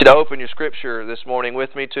To open your scripture this morning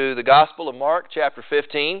with me to the Gospel of Mark, chapter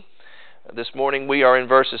 15. This morning we are in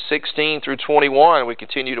verses 16 through 21. We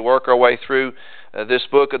continue to work our way through this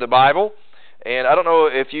book of the Bible. And I don't know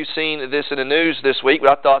if you've seen this in the news this week,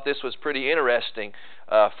 but I thought this was pretty interesting.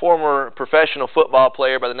 Former professional football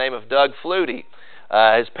player by the name of Doug Flutie.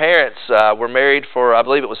 His parents were married for, I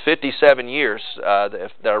believe it was 57 years that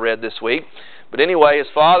I read this week. But anyway, his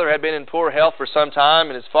father had been in poor health for some time,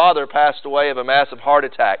 and his father passed away of a massive heart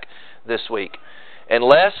attack this week. And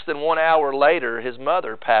less than 1 hour later, his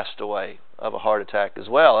mother passed away of a heart attack as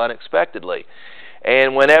well, unexpectedly.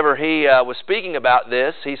 And whenever he was speaking about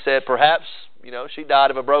this, he said perhaps, she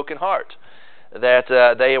died of a broken heart.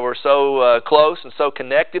 That they were so close and so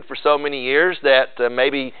connected for so many years that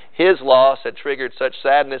maybe his loss had triggered such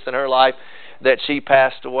sadness in her life that she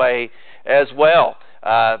passed away as well.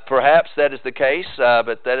 Perhaps that is the case,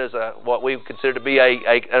 but that is what we consider to be an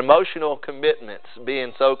emotional commitment,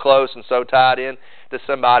 being so close and so tied in to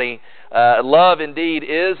somebody. Love indeed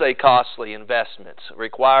is a costly investment. It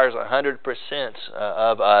requires 100%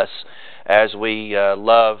 of us as we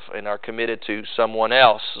love and are committed to someone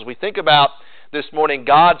else. As we think about this morning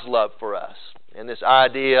God's love for us and this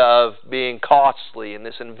idea of being costly and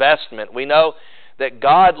this investment, we know that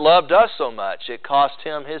God loved us so much it cost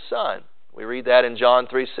Him His Son. We read that in John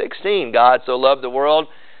 3:16. God so loved the world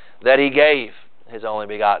that He gave His only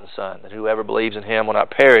begotten Son, that whoever believes in Him will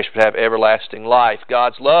not perish but have everlasting life.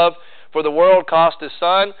 God's love for the world cost His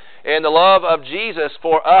Son, and the love of Jesus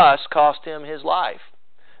for us cost Him His life.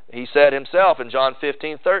 He said Himself in John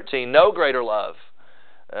 15:13, "No greater love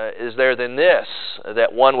is there than this,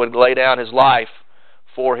 that one would lay down his life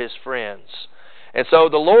for his friends." And so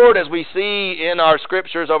the Lord, as we see in our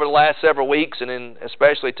scriptures over the last several weeks, and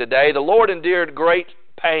especially today, the Lord endured great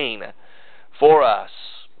pain for us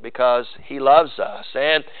because He loves us.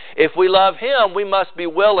 And if we love Him, we must be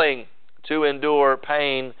willing to endure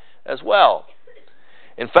pain as well.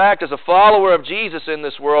 In fact, as a follower of Jesus in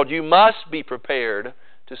this world, you must be prepared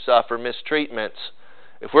to suffer mistreatment.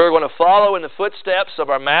 If we're going to follow in the footsteps of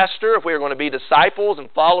our Master, if we're going to be disciples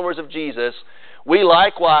and followers of Jesus, we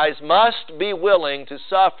likewise must be willing to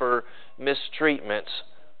suffer mistreatment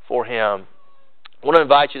for Him. I want to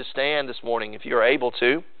invite you to stand this morning if you are able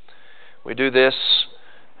to. We do this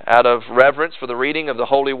out of reverence for the reading of the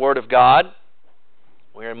Holy Word of God.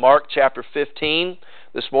 We're in Mark chapter 15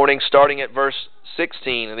 this morning, starting at verse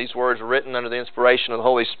 16. And these words were written under the inspiration of the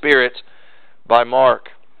Holy Spirit by Mark.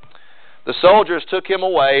 "The soldiers took Him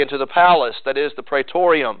away into the palace, that is, the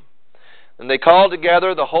praetorium. And they called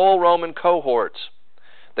together the whole Roman cohort.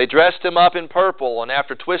 They dressed Him up in purple, and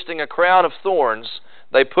after twisting a crown of thorns,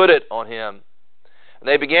 they put it on Him. And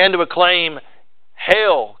they began to acclaim,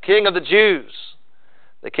 'Hail, King of the Jews!'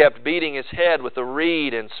 They kept beating His head with a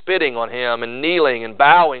reed and spitting on Him and kneeling and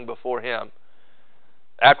bowing before Him.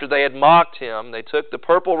 After they had mocked Him, they took the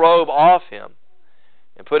purple robe off Him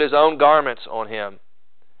and put His own garments on Him.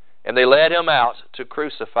 And they led Him out to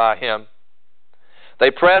crucify Him. They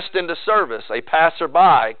pressed into service a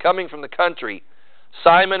passerby coming from the country,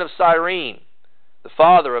 Simon of Cyrene, the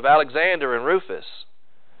father of Alexander and Rufus,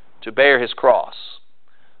 to bear his cross."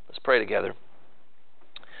 Let's pray together.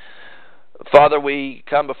 Father, we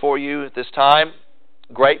come before You at this time,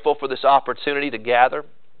 grateful for this opportunity to gather,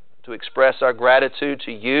 to express our gratitude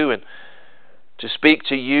to You and to speak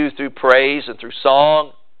to You through praise and through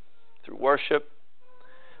song, through worship.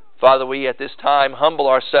 Father, we at this time humble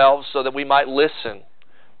ourselves so that we might listen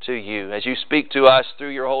to You as You speak to us through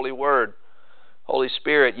Your holy word. Holy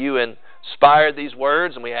Spirit, You inspired these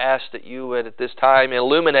words, and we ask that You would at this time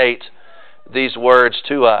illuminate these words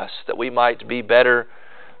to us, that we might be better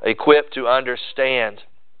equipped to understand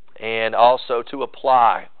and also to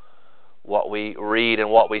apply what we read and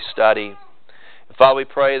what we study. And Father, we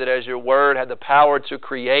pray that as Your word had the power to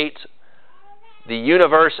create the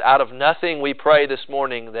universe out of nothing, we pray this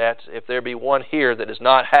morning that if there be one here that does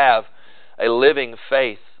not have a living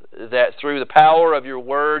faith, that through the power of Your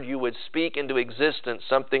word You would speak into existence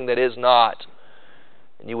something that is not,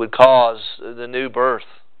 and You would cause the new birth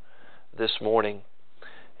this morning.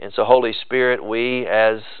 And so, Holy Spirit, we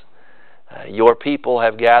as Your people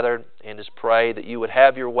have gathered and just pray that You would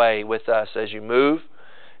have Your way with us as You move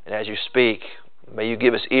and as You speak. May You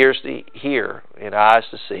give us ears to hear and eyes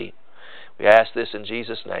to see. We ask this in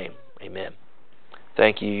Jesus' name. Amen.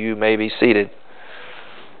 Thank you. You may be seated.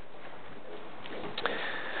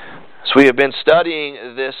 As we have been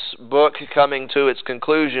studying this book coming to its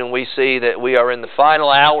conclusion, we see that we are in the final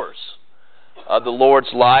hours of the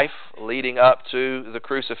Lord's life leading up to the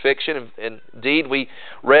crucifixion. Indeed, we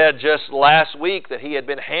read just last week that He had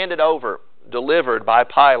been handed over, delivered by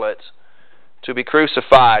Pilate to be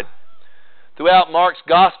crucified. Throughout Mark's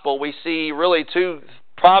Gospel, we see really two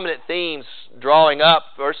prominent themes drawing up.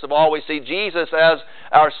 First of all, we see Jesus as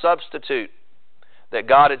our substitute, that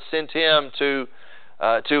God had sent Him to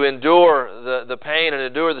endure the pain and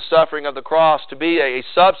endure the suffering of the cross, to be a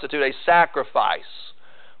substitute, a sacrifice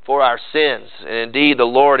for our sins. And indeed, the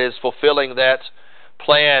Lord is fulfilling that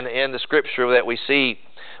plan in the Scripture that we see.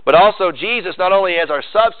 But also, Jesus not only as our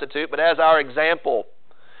substitute, but as our example.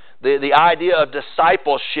 The idea of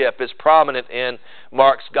discipleship is prominent in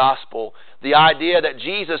Mark's Gospel. The idea that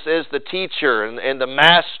Jesus is the teacher and the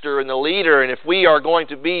master and the leader, and if we are going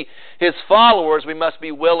to be His followers, we must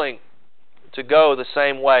be willing to go the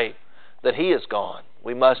same way that He has gone.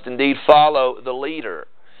 We must indeed follow the leader.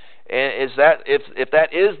 And if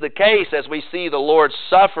that is the case, as we see the Lord's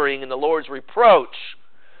suffering and the Lord's reproach,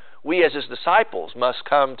 we as His disciples must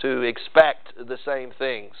come to expect the same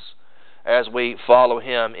things as we follow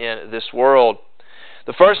Him in this world.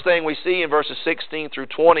 The first thing we see in verses 16 through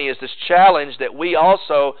 20 is this challenge that we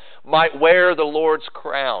also might wear the Lord's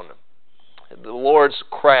crown. The Lord's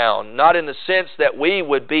crown. Not in the sense that we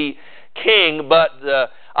would be king, but the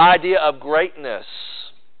idea of greatness.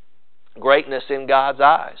 Greatness in God's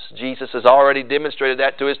eyes. Jesus has already demonstrated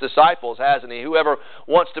that to His disciples, hasn't He? Whoever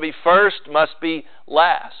wants to be first must be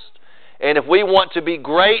last. And if we want to be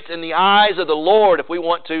great in the eyes of the Lord, if we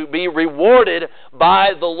want to be rewarded by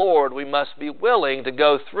the Lord, we must be willing to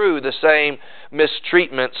go through the same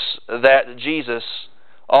mistreatments that Jesus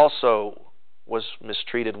also was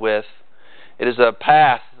mistreated with. It is a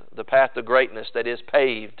path, the path to greatness, that is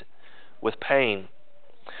paved with pain.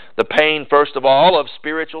 The pain, first of all, of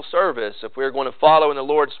spiritual service. If we're going to follow in the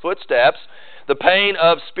Lord's footsteps, the pain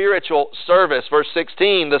of spiritual service. Verse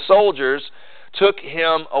 16, the soldiers took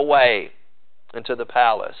Him away into the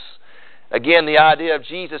palace. Again, the idea of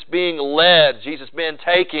Jesus being led, Jesus being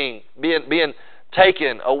taken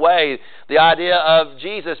away. The idea of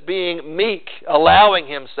Jesus being meek, allowing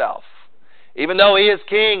Himself. Even though He is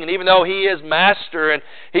King and even though He is Master and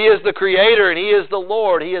He is the Creator and He is the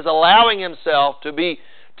Lord, He is allowing Himself to be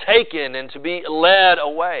taken and to be led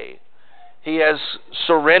away. He has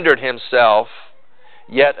surrendered Himself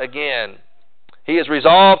yet again. He is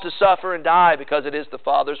resolved to suffer and die because it is the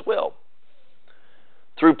Father's will.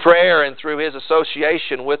 Through prayer and through His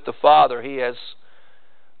association with the Father, He has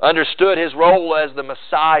understood His role as the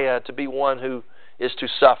Messiah to be one who is to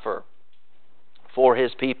suffer for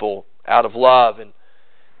His people out of love, and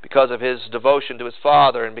because of His devotion to His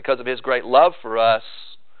Father and because of His great love for us,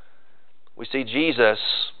 we see Jesus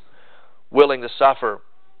willing to suffer.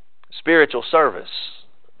 Spiritual service,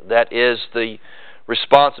 that is the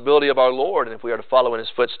responsibility of our Lord, and if we are to follow in His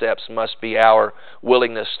footsteps, must be our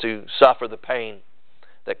willingness to suffer the pain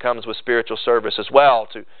that comes with spiritual service as well,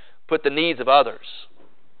 to put the needs of others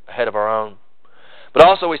ahead of our own. But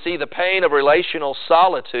also we see the pain of relational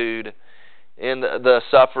solitude in the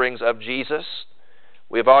sufferings of Jesus.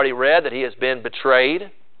 We have already read that He has been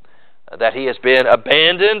betrayed, that He has been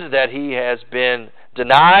abandoned, that He has been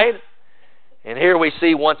denied. And here we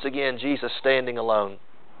see once again Jesus standing alone.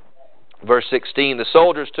 Verse 16, the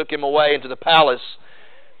soldiers took Him away into the palace,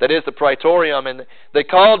 that is the praetorium, and they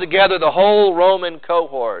called together the whole Roman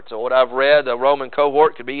cohort. So what I've read, a Roman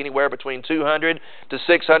cohort could be anywhere between 200 to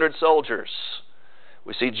 600 soldiers.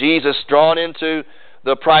 We see Jesus drawn into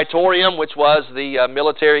the praetorium, which was the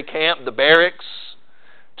military camp, the barracks.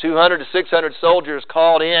 200 to 600 soldiers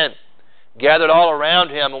called in, gathered all around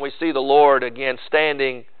Him, and we see the Lord again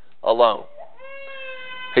standing alone.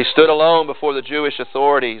 He stood alone before the Jewish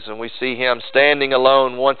authorities, and we see Him standing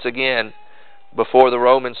alone once again before the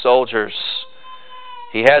Roman soldiers.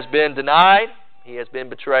 He has been denied, He has been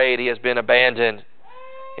betrayed, He has been abandoned,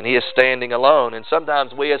 and He is standing alone. And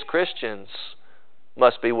sometimes we as Christians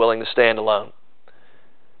must be willing to stand alone.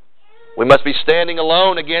 We must be standing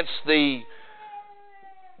alone against the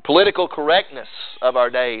political correctness of our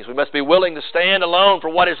days. We must be willing to stand alone for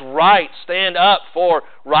what is right, stand up for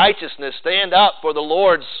righteousness, stand up for the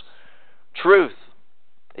Lord's truth,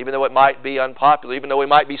 even though it might be unpopular, even though we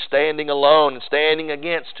might be standing alone and standing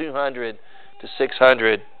against 200 to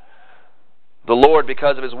 600. The Lord,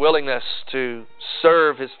 because of His willingness to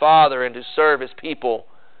serve His Father and to serve His people,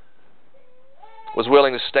 was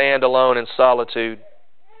willing to stand alone in solitude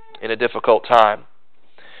in a difficult time.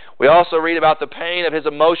 We also read about the pain of His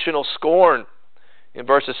emotional scorn in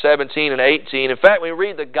verses 17 and 18. In fact, when we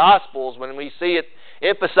read the Gospels, when we see it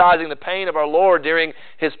emphasizing the pain of our Lord during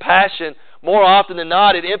His passion, more often than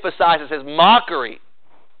not, it emphasizes His mockery,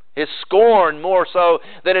 His scorn, more so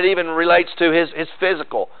than it even relates to His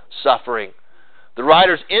physical suffering. The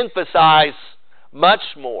writers emphasize much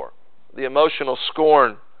more the emotional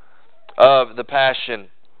scorn of the passion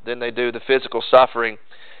than they do the physical suffering.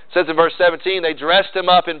 It says in verse 17, they dressed him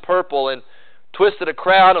up in purple and twisted a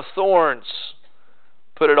crown of thorns,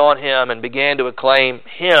 put it on him, and began to acclaim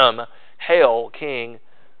him, Hail, King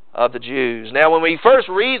of the Jews. Now, when we first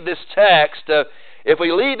read this text, if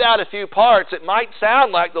we leave out a few parts, it might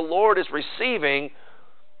sound like the Lord is receiving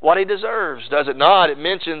what he deserves, does it not? It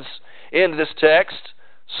mentions in this text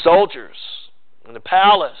soldiers in the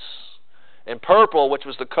palace, and purple, which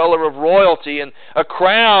was the color of royalty, and a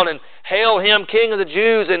crown, and Hail him, King of the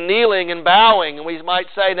Jews, and kneeling and bowing. And we might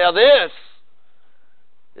say, now this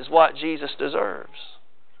is what Jesus deserves.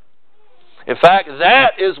 In fact,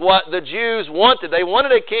 that is what the Jews wanted. They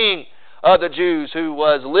wanted a king of the Jews who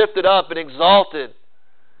was lifted up and exalted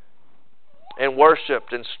and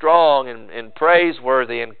worshipped and strong and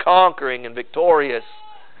praiseworthy and conquering and victorious.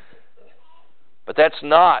 But that's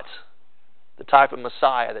not the type of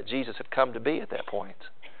Messiah that Jesus had come to be at that point.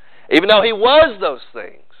 Even though he was those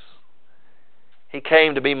things, he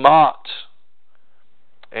came to be mocked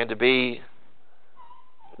and to be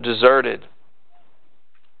deserted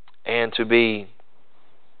and to be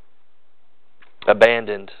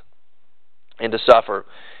abandoned and to suffer.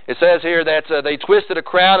 It says here that they twisted a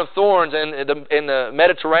crown of thorns, and in the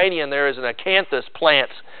Mediterranean there is an acanthus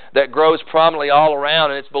plant that grows prominently all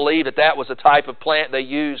around, and it's believed that that was a type of plant they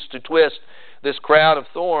used to twist this crown of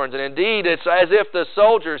thorns. And indeed, it's as if the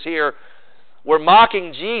soldiers here were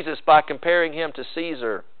mocking Jesus by comparing him to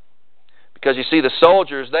Caesar. Because you see, the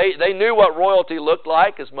soldiers, they knew what royalty looked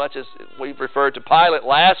like, as much as we referred to Pilate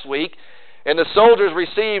last week. And the soldiers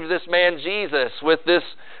received this man Jesus with this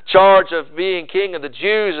charge of being King of the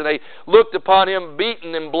Jews, and they looked upon him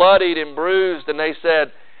beaten and bloodied and bruised, and they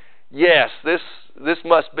said, yes, this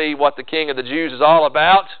must be what the King of the Jews is all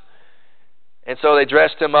about. And so they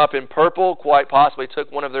dressed him up in purple, quite possibly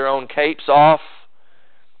took one of their own capes off,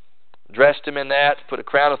 dressed him in that, put a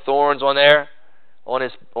crown of thorns on there, on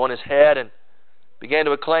his head, and began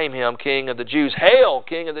to acclaim him King of the Jews. Hail,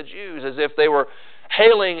 King of the Jews, as if they were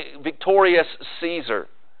hailing victorious Caesar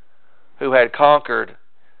who had conquered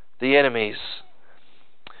the enemies.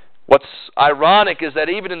 What's ironic is that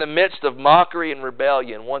even in the midst of mockery and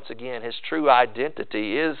rebellion, once again, his true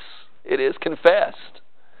identity is confessed.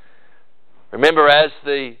 Remember, as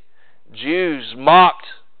the Jews mocked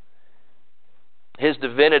his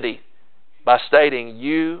divinity by stating,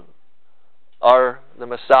 you are the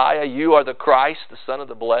Messiah, you are the Christ, the Son of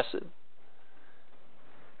the Blessed.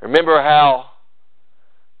 Remember how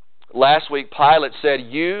last week Pilate said,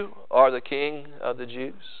 you are the King of the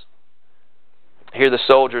Jews? Here the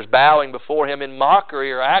soldiers bowing before him in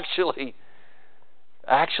mockery are actually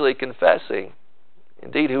confessing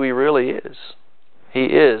indeed who he really is. He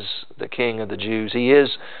is the King of the Jews. He is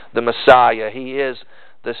the Messiah. He is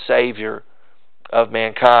the Savior of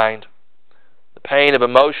mankind. The pain of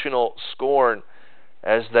emotional scorn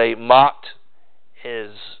as they mocked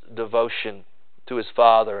his devotion to his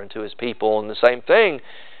Father and to his people. And the same thing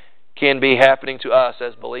can be happening to us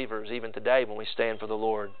as believers even today when we stand for the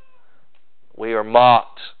Lord. We are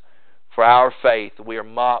mocked for our faith. We are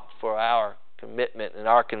mocked for our commitment and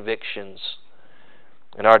our convictions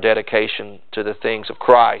and our dedication to the things of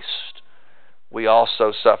Christ. We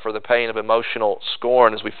also suffer the pain of emotional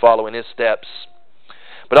scorn as we follow in his steps.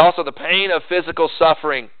 But also the pain of physical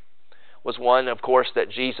suffering was one, of course,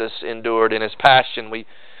 that Jesus endured in his passion. We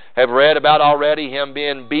have read about already him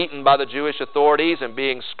being beaten by the Jewish authorities and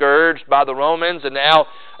being scourged by the Romans, and now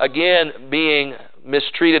again being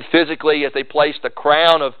mistreated physically as they placed a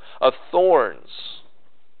crown of thorns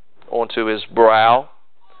onto his brow.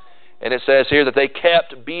 And it says here that they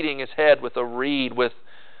kept beating his head with a reed, with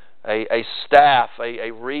a staff,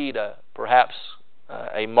 a reed, perhaps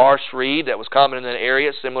a marsh reed that was common in that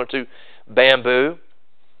area, similar to bamboo,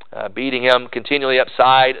 beating him continually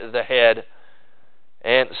upside the head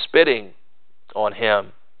and spitting on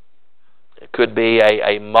him. It could be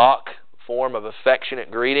a mock form of affectionate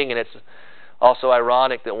greeting, and it's also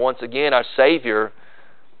ironic that once again our Savior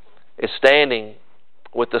is standing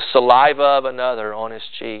with the saliva of another on his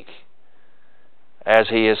cheek as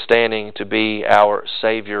he is standing to be our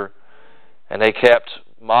Savior. And they kept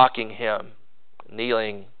mocking him,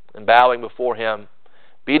 kneeling and bowing before him,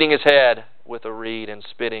 beating his head with a reed and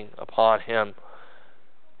spitting upon him.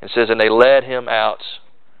 It says, and they led him out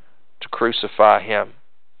to crucify him.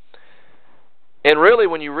 And really,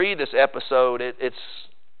 when you read this episode, it's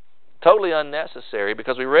totally unnecessary,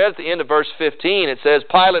 because we read at the end of verse 15, it says,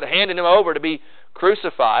 Pilate handed him over to be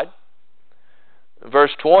crucified. In verse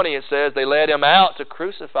 20, it says, they led him out to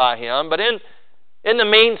crucify him. But in the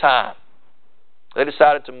meantime, they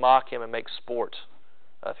decided to mock him and make sport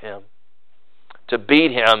of him, to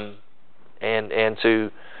beat him and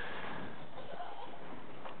to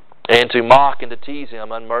mock and to tease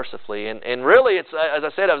him unmercifully. And really, it's, as I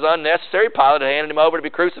said, it was unnecessary. Pilate had handed him over to be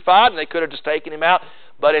crucified, and they could have just taken him out.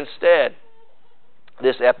 But instead,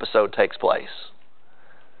 this episode takes place.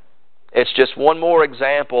 It's just one more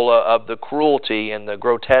example of the cruelty and the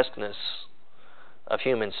grotesqueness of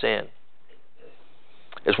human sin.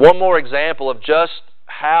 It's one more example of just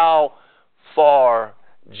how far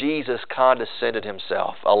Jesus condescended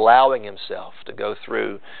himself, allowing himself to go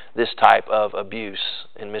through this type of abuse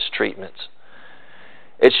and mistreatment.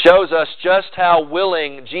 It shows us just how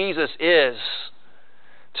willing Jesus is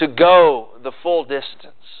to go the full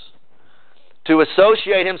distance, to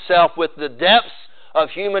associate himself with the depths of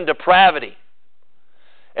human depravity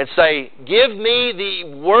and say, give me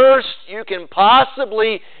the worst you can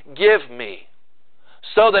possibly give me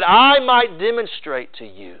so that I might demonstrate to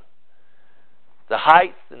you the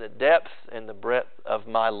height and the depth and the breadth of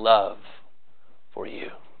my love for you.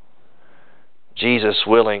 Jesus,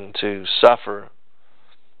 willing to suffer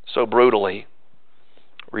so brutally,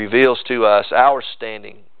 reveals to us our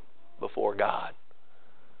standing before God.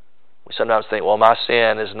 We sometimes think, well, my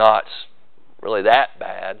sin is not really that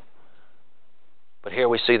bad. But here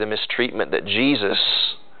we see the mistreatment that Jesus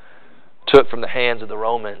took from the hands of the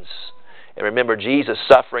Romans. And remember, Jesus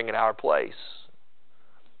suffering in our place.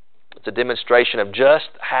 It's a demonstration of just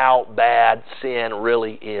how bad sin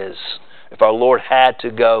really is. If our Lord had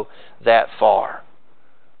to go that far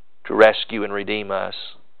to rescue and redeem us.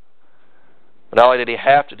 But not only did He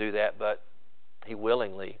have to do that, but He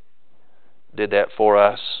willingly did that for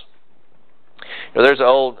us. You know, there's an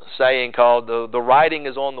old saying called, the writing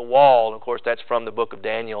is on the wall. And of course, that's from the book of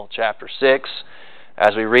Daniel, chapter 6,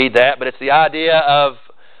 as we read that. But it's the idea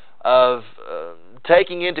of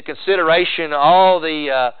taking into consideration all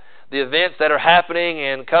the events that are happening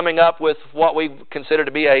and coming up with what we consider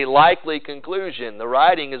to be a likely conclusion. The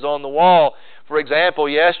writing is on the wall. For example,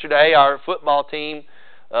 yesterday our football team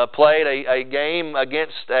played a game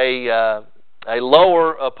against a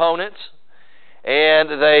lower opponent. And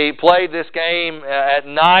they played this game at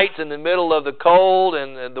night in the middle of the cold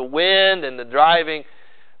and the wind and the driving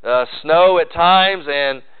snow at times.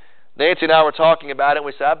 And Nancy and I were talking about it, and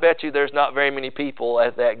we said, I bet you there's not very many people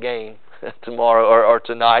at that game tomorrow or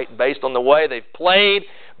tonight, based on the way they've played,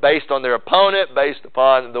 based on their opponent, based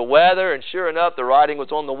upon the weather. And sure enough, the writing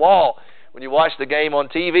was on the wall. When you watched the game on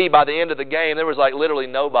TV, by the end of the game, there was like literally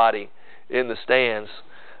nobody in the stands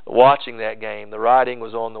watching that game. The writing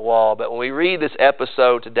was on the wall. But when we read this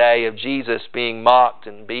episode today of Jesus being mocked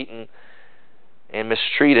and beaten and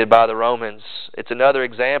mistreated by the Romans, it's another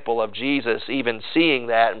example of Jesus even seeing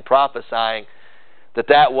that and prophesying that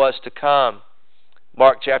that was to come.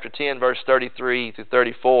 Mark chapter 10, verse 33 through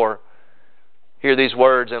 34. Hear these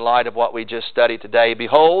words in light of what we just studied today.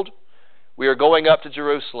 Behold, we are going up to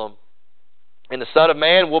Jerusalem, and the Son of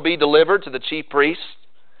Man will be delivered to the chief priests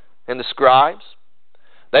and the scribes.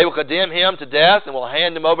 They will condemn him to death and will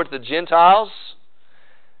hand him over to the Gentiles.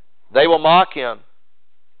 They will mock him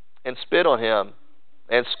and spit on him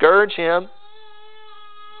and scourge him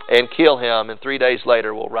and kill him, and 3 days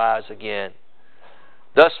later will rise again.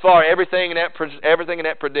 Thus far, everything in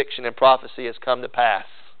that prediction and prophecy has come to pass,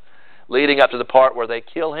 leading up to the part where they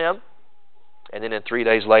kill him, and then in 3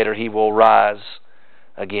 days later he will rise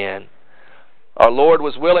again. Our Lord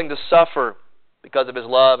was willing to suffer because of His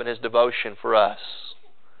love and His devotion for us.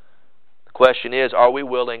 The question is, are we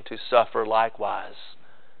willing to suffer likewise?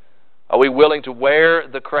 Are we willing to wear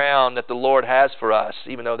the crown that the Lord has for us,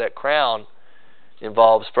 even though that crown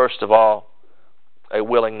involves, first of all, a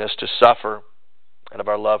willingness to suffer and of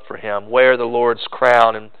our love for Him? Wear the Lord's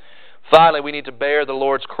crown. And finally, we need to bear the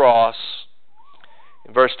Lord's cross.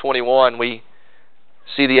 In verse 21, we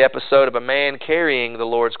see the episode of a man carrying the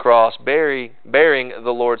Lord's cross, bearing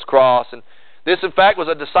the Lord's cross. And this, in fact, was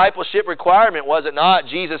a discipleship requirement, was it not?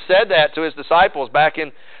 Jesus said that to His disciples back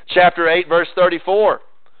in chapter 8, verse 34.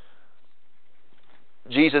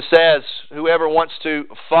 Jesus says, whoever wants to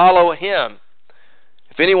follow Him,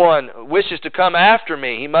 if anyone wishes to come after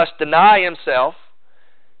me, he must deny himself,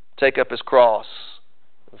 take up his cross,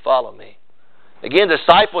 and follow me. Again,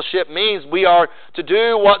 discipleship means we are to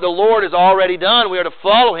do what the Lord has already done. We are to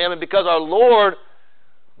follow Him, and because our Lord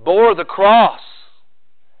bore the cross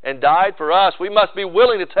and died for us, we must be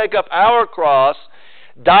willing to take up our cross,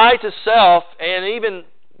 die to self, and even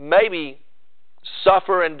maybe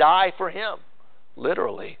suffer and die for Him,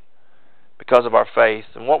 literally, because of our faith.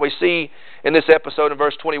 And what we see in this episode in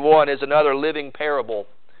verse 21 is another living parable.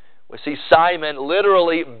 We see Simon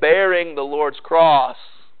literally bearing the Lord's cross,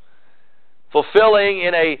 fulfilling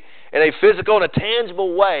in a physical and a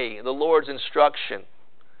tangible way the Lord's instruction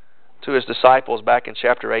to His disciples back in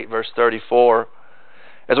chapter 8, verse 34.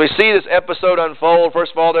 As we see this episode unfold,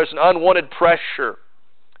 first of all, there's an unwanted pressure.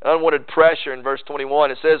 Unwanted pressure in verse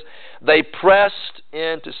 21. It says, they pressed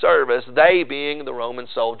into service, they being the Roman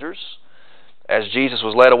soldiers. As Jesus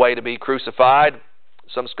was led away to be crucified,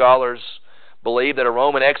 some scholars believe that a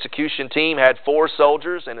Roman execution team had 4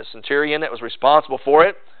 soldiers and a centurion that was responsible for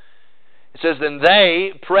it. It says, then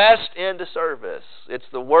they pressed into service. It's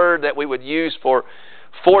the word that we would use for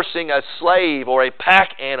forcing a slave or a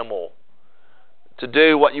pack animal to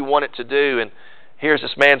do what you want it to do. And here's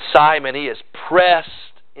this man Simon. He is pressed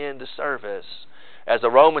into service. As the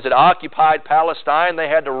Romans had occupied Palestine, they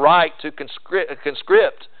had the right to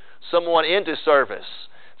conscript someone into service.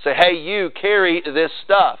 Say, hey, you carry this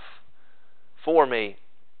stuff for me.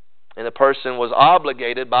 And the person was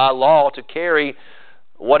obligated by law to carry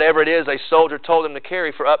whatever it is a soldier told him to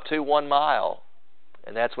carry for up to 1 mile.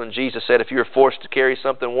 And that's when Jesus said, if you're forced to carry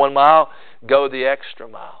something 1 mile, go the extra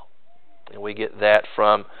mile. And we get that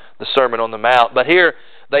from the Sermon on the Mount. But here,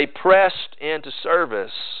 they pressed into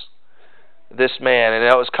service this man. And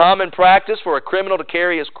it was common practice for a criminal to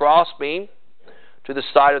carry his crossbeam to the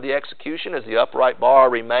site of the execution as the upright bar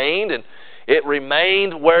remained. And it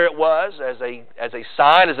remained where it was as a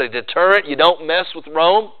sign, as a deterrent. You don't mess with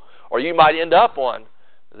Rome, or you might end up on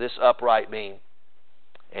this upright beam.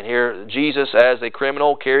 And here Jesus, as a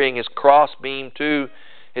criminal, carrying his crossbeam to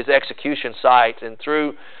his execution site. And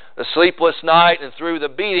through the sleepless night and through the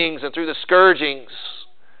beatings and through the scourgings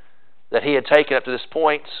that he had taken up to this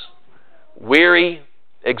point, weary,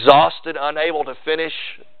 exhausted, unable to finish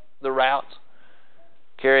the route,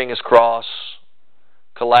 carrying his cross,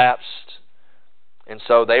 collapsed. And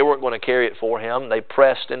so they weren't going to carry it for him. They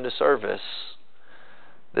pressed into service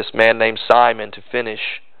this man named Simon to finish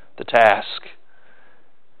the task.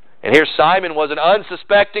 And here Simon was an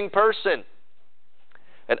unsuspecting person.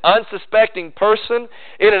 An unsuspecting person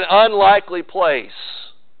in an unlikely place.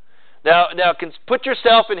 Now put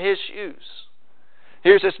yourself in his shoes.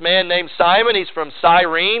 Here's this man named Simon. He's from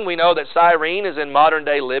Cyrene. We know that Cyrene is in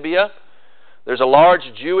modern-day Libya. There's a large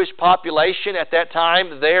Jewish population at that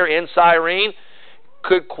time there in Cyrene.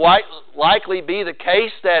 Could quite likely be the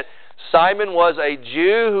case that Simon was a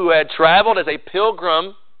Jew who had traveled as a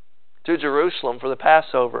pilgrim to Jerusalem for the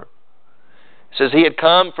Passover. It says he had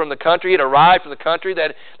come from the country, he had arrived from the country,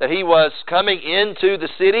 that he was coming into the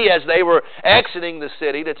city as they were exiting the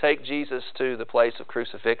city to take Jesus to the place of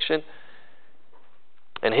crucifixion.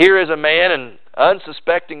 And here is a man, an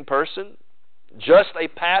unsuspecting person, just a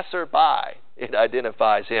passerby. It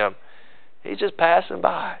identifies him. He's just passing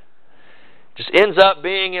by. Just ends up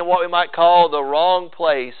being in what we might call the wrong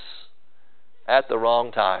place at the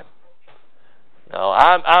wrong time. No,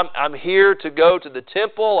 I'm here to go to the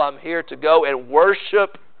temple. I'm here to go and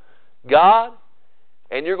worship God.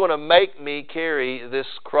 And you're going to make me carry this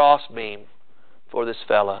crossbeam for this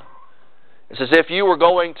fella. It's as if you were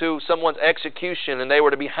going to someone's execution and they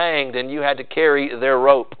were to be hanged and you had to carry their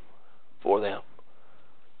rope for them.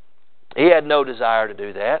 He had no desire to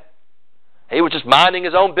do that. He was just minding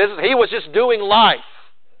his own business. He was just doing life.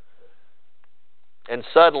 And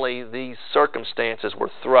suddenly these circumstances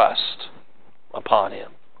were thrust upon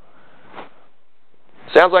him.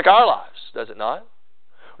 Sounds like our lives, does it not?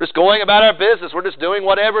 We're just going about our business. We're just doing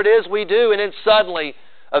whatever it is we do. And then suddenly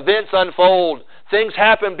events unfold. Things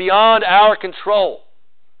happen beyond our control.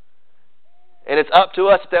 And it's up to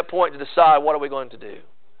us at that point to decide, what are we going to do?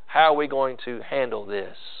 How are we going to handle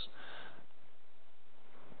this?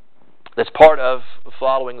 That's part of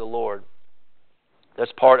following the Lord.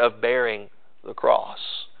 That's part of bearing the cross.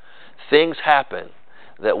 Things happen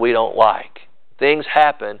that we don't like. Things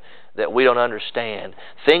happen that we don't understand.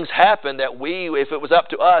 Things happen that we, if it was up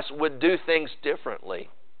to us, would do things differently.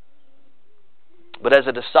 But as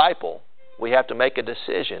a disciple, we have to make a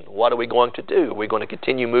decision. What are we going to do? Are we going to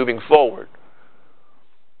continue moving forward?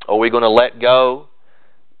 Are we going to let go,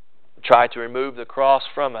 try to remove the cross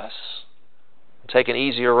from us, take an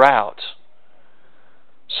easier route?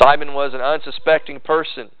 Simon was an unsuspecting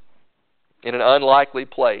person in an unlikely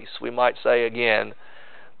place. We might say again,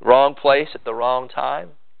 wrong place at the wrong time?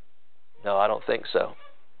 No, I don't think so.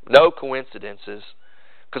 No coincidences.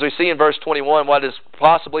 Because we see in verse 21 what is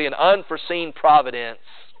possibly an unforeseen providence.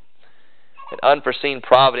 An unforeseen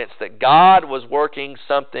providence that God was working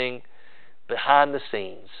something behind the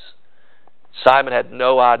scenes. Simon had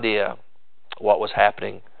no idea what was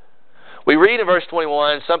happening. We read in verse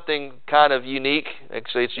 21 something kind of unique.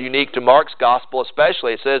 Actually, it's unique to Mark's gospel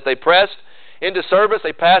especially. It says, they pressed into service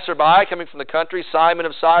a passerby coming from the country, Simon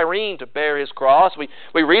of Cyrene, to bear his cross.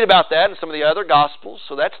 We read about that in some of the other gospels,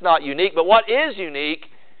 so that's not unique. But what is unique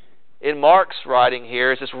in Mark's writing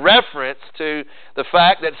here is this reference to the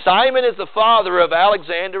fact that Simon is the father of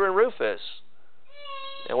Alexander and Rufus.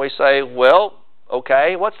 And we say, well,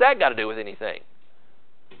 okay, what's that got to do with anything?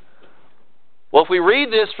 Well, if we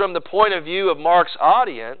read this from the point of view of Mark's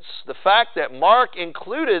audience, the fact that Mark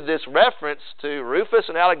included this reference to Rufus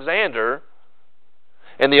and Alexander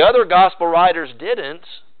and the other gospel writers didn't,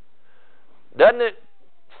 doesn't it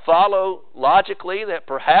follow logically that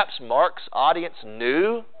perhaps Mark's audience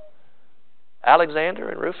knew Alexander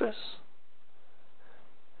and Rufus?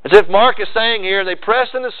 As if Mark is saying here, they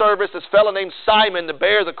pressed into service this fellow named Simon to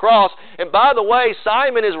bear the cross. And by the way,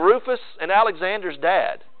 Simon is Rufus and Alexander's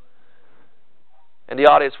dad. And the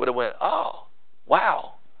audience would have went, oh,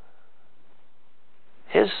 wow.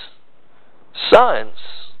 His sons,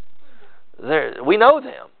 we know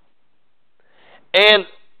them. And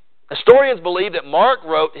historians believe that Mark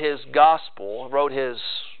wrote his gospel, wrote his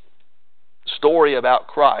story about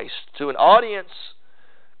Christ to an audience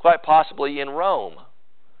quite possibly in Rome.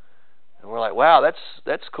 And we're like, wow,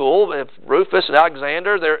 that's cool. If Rufus and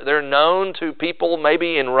Alexander, they're known to people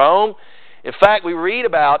maybe in Rome. In fact, we read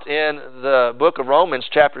about in the book of Romans,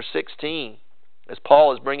 chapter 16, as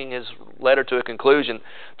Paul is bringing his letter to a conclusion.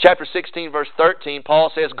 Chapter 16, verse 13,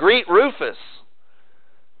 Paul says, "Greet Rufus,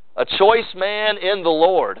 a choice man in the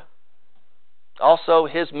Lord, also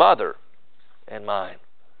his mother and mine."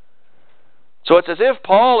 So it's as if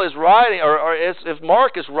Paul is writing, or as if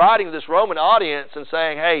Mark is writing to this Roman audience and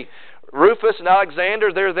saying, hey, Rufus and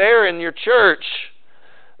Alexander, they're there in your church.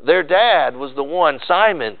 Their dad was the one,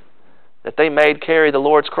 Simon, that they made carry the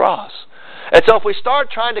Lord's cross. And so if we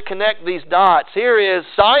start trying to connect these dots, here is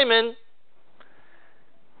Simon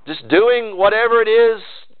just doing whatever it is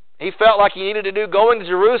he felt like he needed to do, going to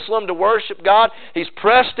Jerusalem to worship God. He's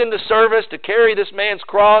pressed into service to carry this man's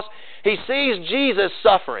cross. He sees Jesus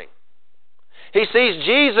suffering. He sees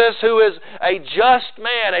Jesus, who is a just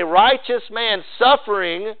man, a righteous man,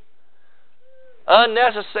 suffering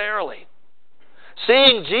unnecessarily.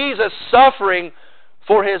 Seeing Jesus suffering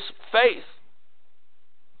for his faith.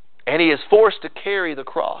 And he is forced to carry the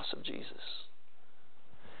cross of Jesus.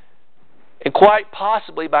 And quite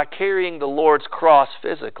possibly by carrying the Lord's cross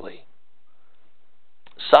physically,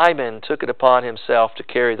 Simon took it upon himself to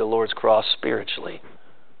carry the Lord's cross spiritually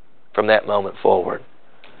from that moment forward.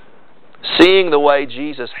 Seeing the way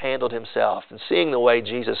Jesus handled himself and seeing the way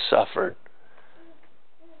Jesus suffered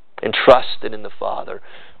and trusted in the Father,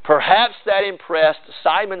 perhaps that impressed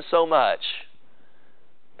Simon so much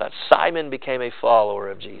that Simon became a follower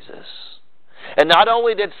of Jesus. And not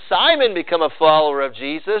only did Simon become a follower of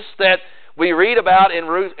Jesus, that we read about in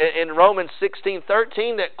Romans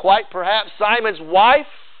 16:13, that quite perhaps Simon's wife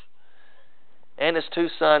and his two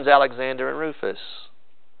sons, Alexander and Rufus,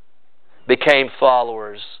 became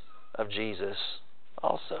followers of Jesus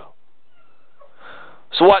also.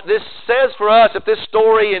 So what this says for us, if this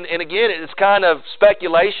story, and again it's kind of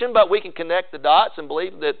speculation, but we can connect the dots and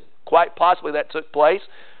believe that quite possibly that took place.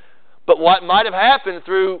 But what might have happened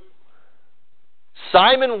through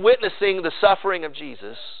Simon witnessing the suffering of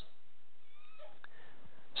Jesus,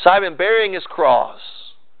 Simon bearing his cross,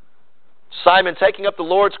 Simon taking up the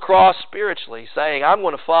Lord's cross spiritually, saying, I'm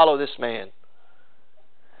going to follow this man.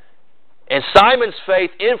 And Simon's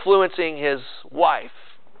faith influencing his wife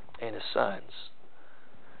and his sons.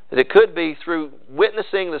 That it could be through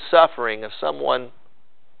witnessing the suffering of someone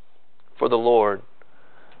for the Lord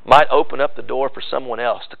might open up the door for someone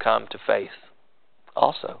else to come to faith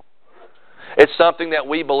also. It's something that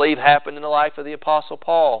we believe happened in the life of the Apostle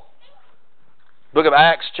Paul. Book of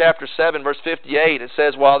Acts chapter 7 verse 58, it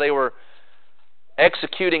says, while they were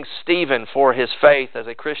executing Stephen for his faith as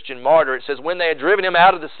a Christian martyr, it says, when they had driven him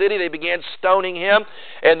out of the city, they began stoning him,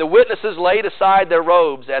 and the witnesses laid aside their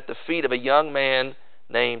robes at the feet of a young man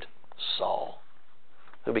named Saul,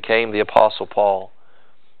 who became the Apostle Paul.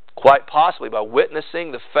 Quite possibly by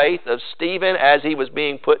witnessing the faith of Stephen as he was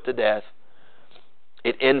being put to death,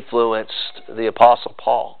 it influenced the Apostle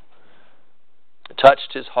Paul. It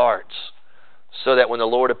touched his heart, so that when the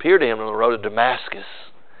Lord appeared to him on the road to Damascus,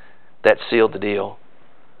 that sealed the deal.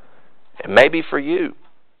 And maybe for you,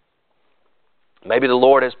 maybe the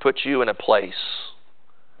Lord has put you in a place,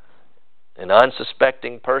 an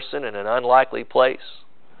unsuspecting person in an unlikely place.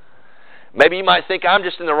 Maybe you might think, I'm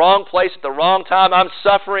just in the wrong place at the wrong time. I'm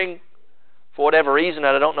suffering for whatever reason,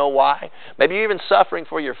 and I don't know why. Maybe you're even suffering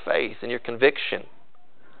for your faith and your conviction.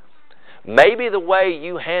 Maybe the way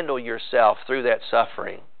you handle yourself through that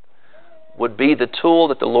suffering would be the tool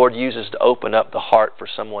that the Lord uses to open up the heart for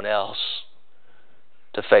someone else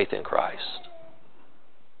to faith in Christ.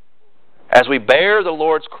 As we bear the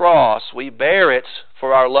Lord's cross, we bear it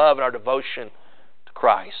for our love and our devotion to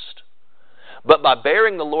Christ. But by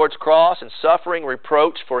bearing the Lord's cross and suffering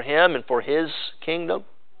reproach for Him and for His kingdom,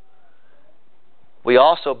 we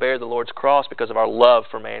also bear the Lord's cross because of our love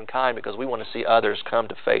for mankind, because we want to see others come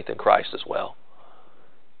to faith in Christ as well.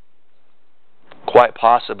 Quite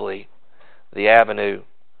possibly, the avenue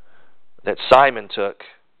that Simon took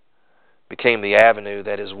became the avenue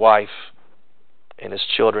that his wife and his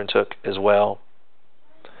children took as well.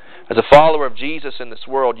 As a follower of Jesus in this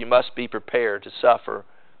world, you must be prepared to suffer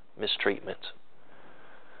mistreatment.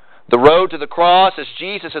 The road to the cross, as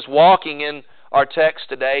Jesus is walking in our text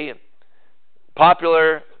today,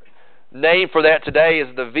 popular name for that today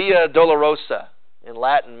is the Via Dolorosa. In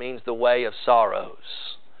Latin means the way of sorrows.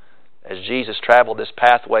 As Jesus traveled this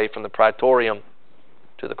pathway from the Praetorium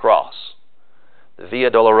to the cross. The Via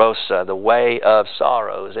Dolorosa, the way of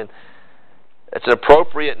sorrows. And it's an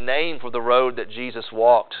appropriate name for the road that Jesus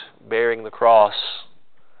walked, bearing the cross.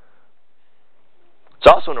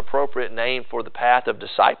 It's also an appropriate name for the path of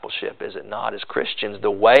discipleship, is it not, as Christians? The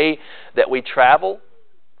way that we travel,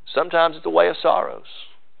 sometimes it's the way of sorrows.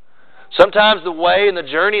 Sometimes the way and the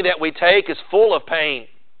journey that we take is full of pain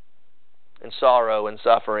and sorrow and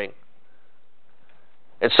suffering.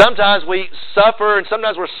 And sometimes we suffer and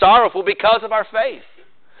sometimes we're sorrowful because of our faith.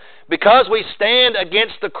 Because we stand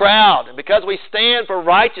against the crowd and because we stand for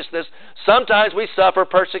righteousness, sometimes we suffer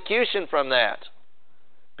persecution from that.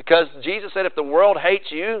 Because Jesus said, if the world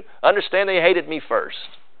hates you, understand they hated me first.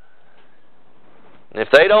 And if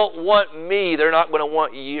they don't want me, they're not going to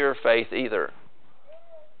want your faith either.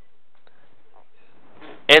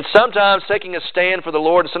 And sometimes taking a stand for the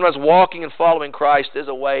Lord and sometimes walking and following Christ is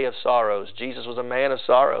a way of sorrows. Jesus was a man of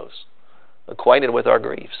sorrows, acquainted with our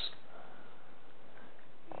griefs.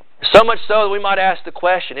 So much so that we might ask the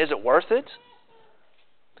question, is it worth it?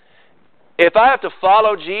 If I have to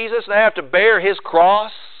follow Jesus and I have to bear His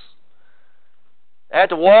cross, I have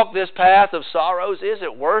to walk this path of sorrows, is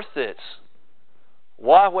it worth it?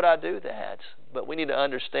 Why would I do that? But we need to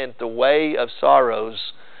understand the way of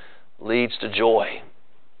sorrows leads to joy,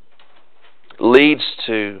 leads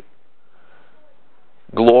to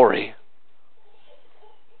glory.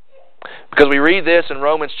 Because we read this in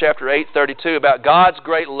Romans chapter 8:32 about God's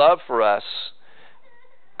great love for us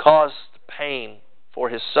caused pain for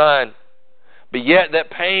His Son. But yet that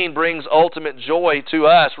pain brings ultimate joy to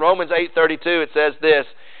us. Romans 8:32, it says this,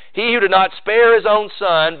 He who did not spare His own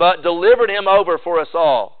Son, but delivered Him over for us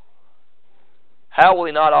all, how will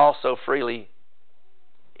He not also freely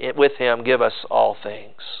with Him give us all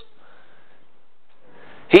things?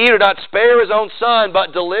 He who did not spare His own Son,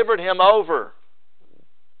 but delivered Him over.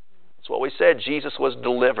 That's what we said. Jesus was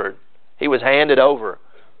delivered. He was handed over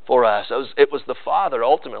for us. It was the Father,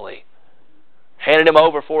 ultimately, handed Him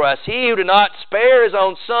over for us. He who did not spare His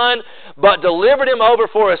own Son, but delivered Him over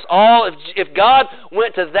for us all. If God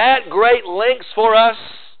went to that great lengths for us,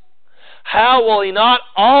 how will He not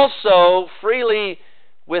also freely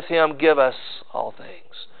with Him give us all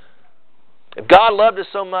things? If God loved us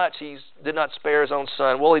so much, He did not spare His own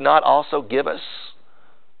Son, will He not also give us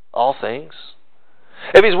all things?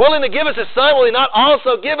 If He's willing to give us His Son, will He not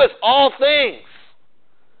also give us all things?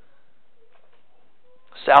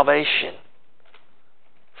 Salvation,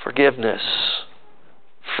 forgiveness,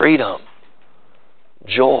 freedom,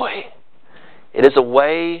 joy. It is a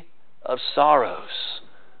way of sorrows.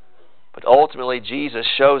 But ultimately, Jesus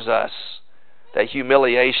shows us that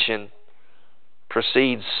humiliation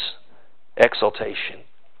precedes exaltation.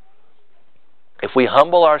 If we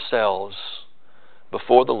humble ourselves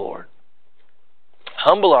before the Lord,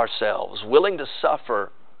 humble ourselves, willing to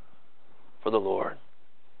suffer for the Lord,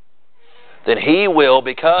 then He will,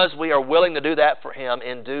 because we are willing to do that for Him,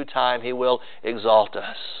 in due time He will exalt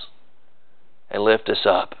us and lift us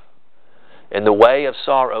up. And the way of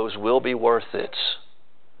sorrows will be worth it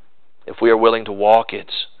if we are willing to walk it.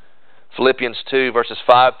 Philippians 2, verses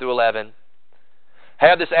 5 through 11.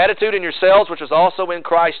 Have this attitude in yourselves, which was also in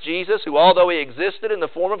Christ Jesus, who, although He existed in the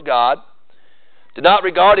form of God, did not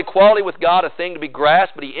regard equality with God a thing to be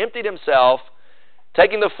grasped, but He emptied Himself,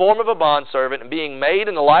 taking the form of a bondservant, and being made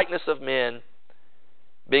in the likeness of men,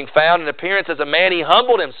 being found in appearance as a man, He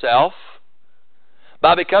humbled Himself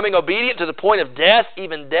by becoming obedient to the point of death,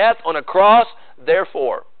 even death on a cross.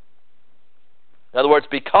 Therefore, in other words,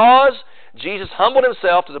 because Jesus humbled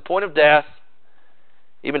Himself to the point of death,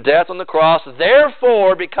 even death on the cross,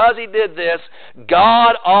 therefore, because He did this,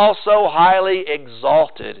 God also highly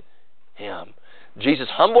exalted Him. Jesus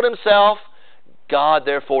humbled Himself, God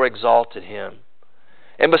therefore exalted Him,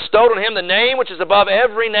 and bestowed on Him the name which is above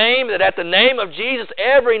every name, that at the name of Jesus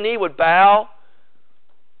every knee would bow,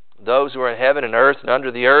 those who are in heaven and earth and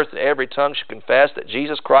under the earth, and every tongue should confess that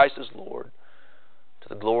Jesus Christ is Lord, to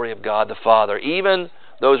the glory of God the Father. Even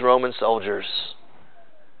those Roman soldiers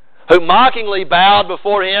who mockingly bowed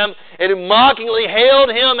before Him and who mockingly hailed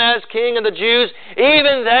Him as King of the Jews,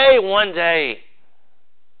 even they one day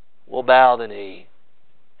will bow the knee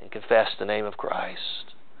and confess the name of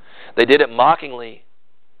Christ. They did it mockingly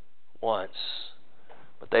once,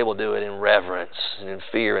 but they will do it in reverence and in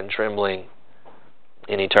fear and trembling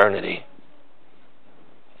in eternity.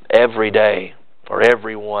 Every day, or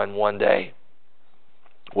everyone one day,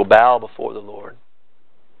 will bow before the Lord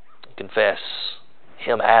and confess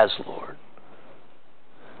Him as Lord.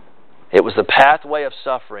 It was the pathway of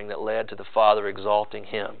suffering that led to the Father exalting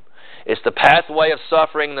Him. It's the pathway of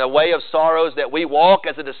suffering, the way of sorrows that we walk.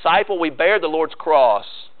 As a disciple, we bear the Lord's cross.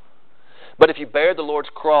 But if you bear the Lord's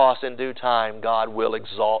cross in due time, God will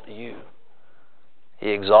exalt you. He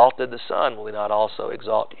exalted the Son. Will He not also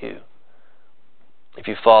exalt you if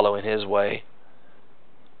you follow in His way?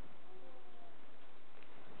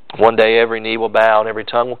 One day every knee will bow and every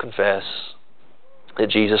tongue will confess that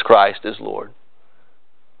Jesus Christ is Lord.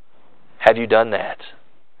 Have you done that?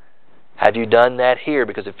 Have you done that here?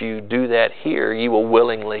 Because if you do that here, you will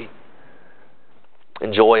willingly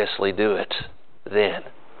and joyously do it then.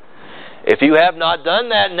 If you have not done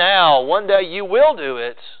that now, one day you will do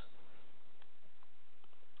it,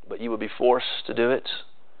 but you will be forced to do it.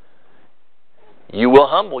 You will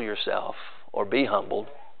humble yourself or be humbled.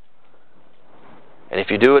 And if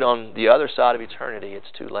you do it on the other side of eternity,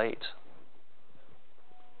 it's too late.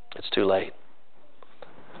 It's too late.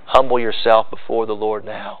 Humble yourself before the Lord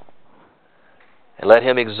now, and let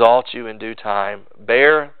Him exalt you in due time.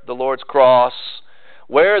 Bear the Lord's cross.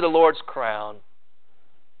 Wear the Lord's crown.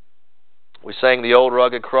 We sang the old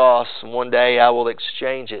rugged cross, and one day I will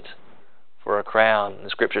exchange it for a crown. And the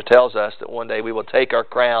Scripture tells us that one day we will take our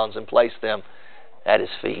crowns and place them at His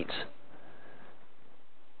feet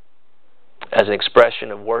as an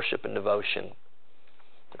expression of worship and devotion.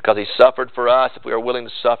 Because He suffered for us, if we are willing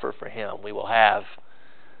to suffer for Him, we will have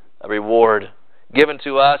a reward given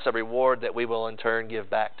to us, a reward that we will in turn give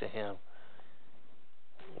back to Him,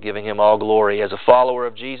 giving Him all glory. As a follower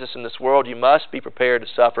of Jesus in this world, you must be prepared to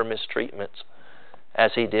suffer mistreatment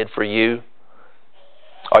as He did for you.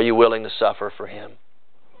 Are you willing to suffer for Him?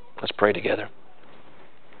 Let's pray together.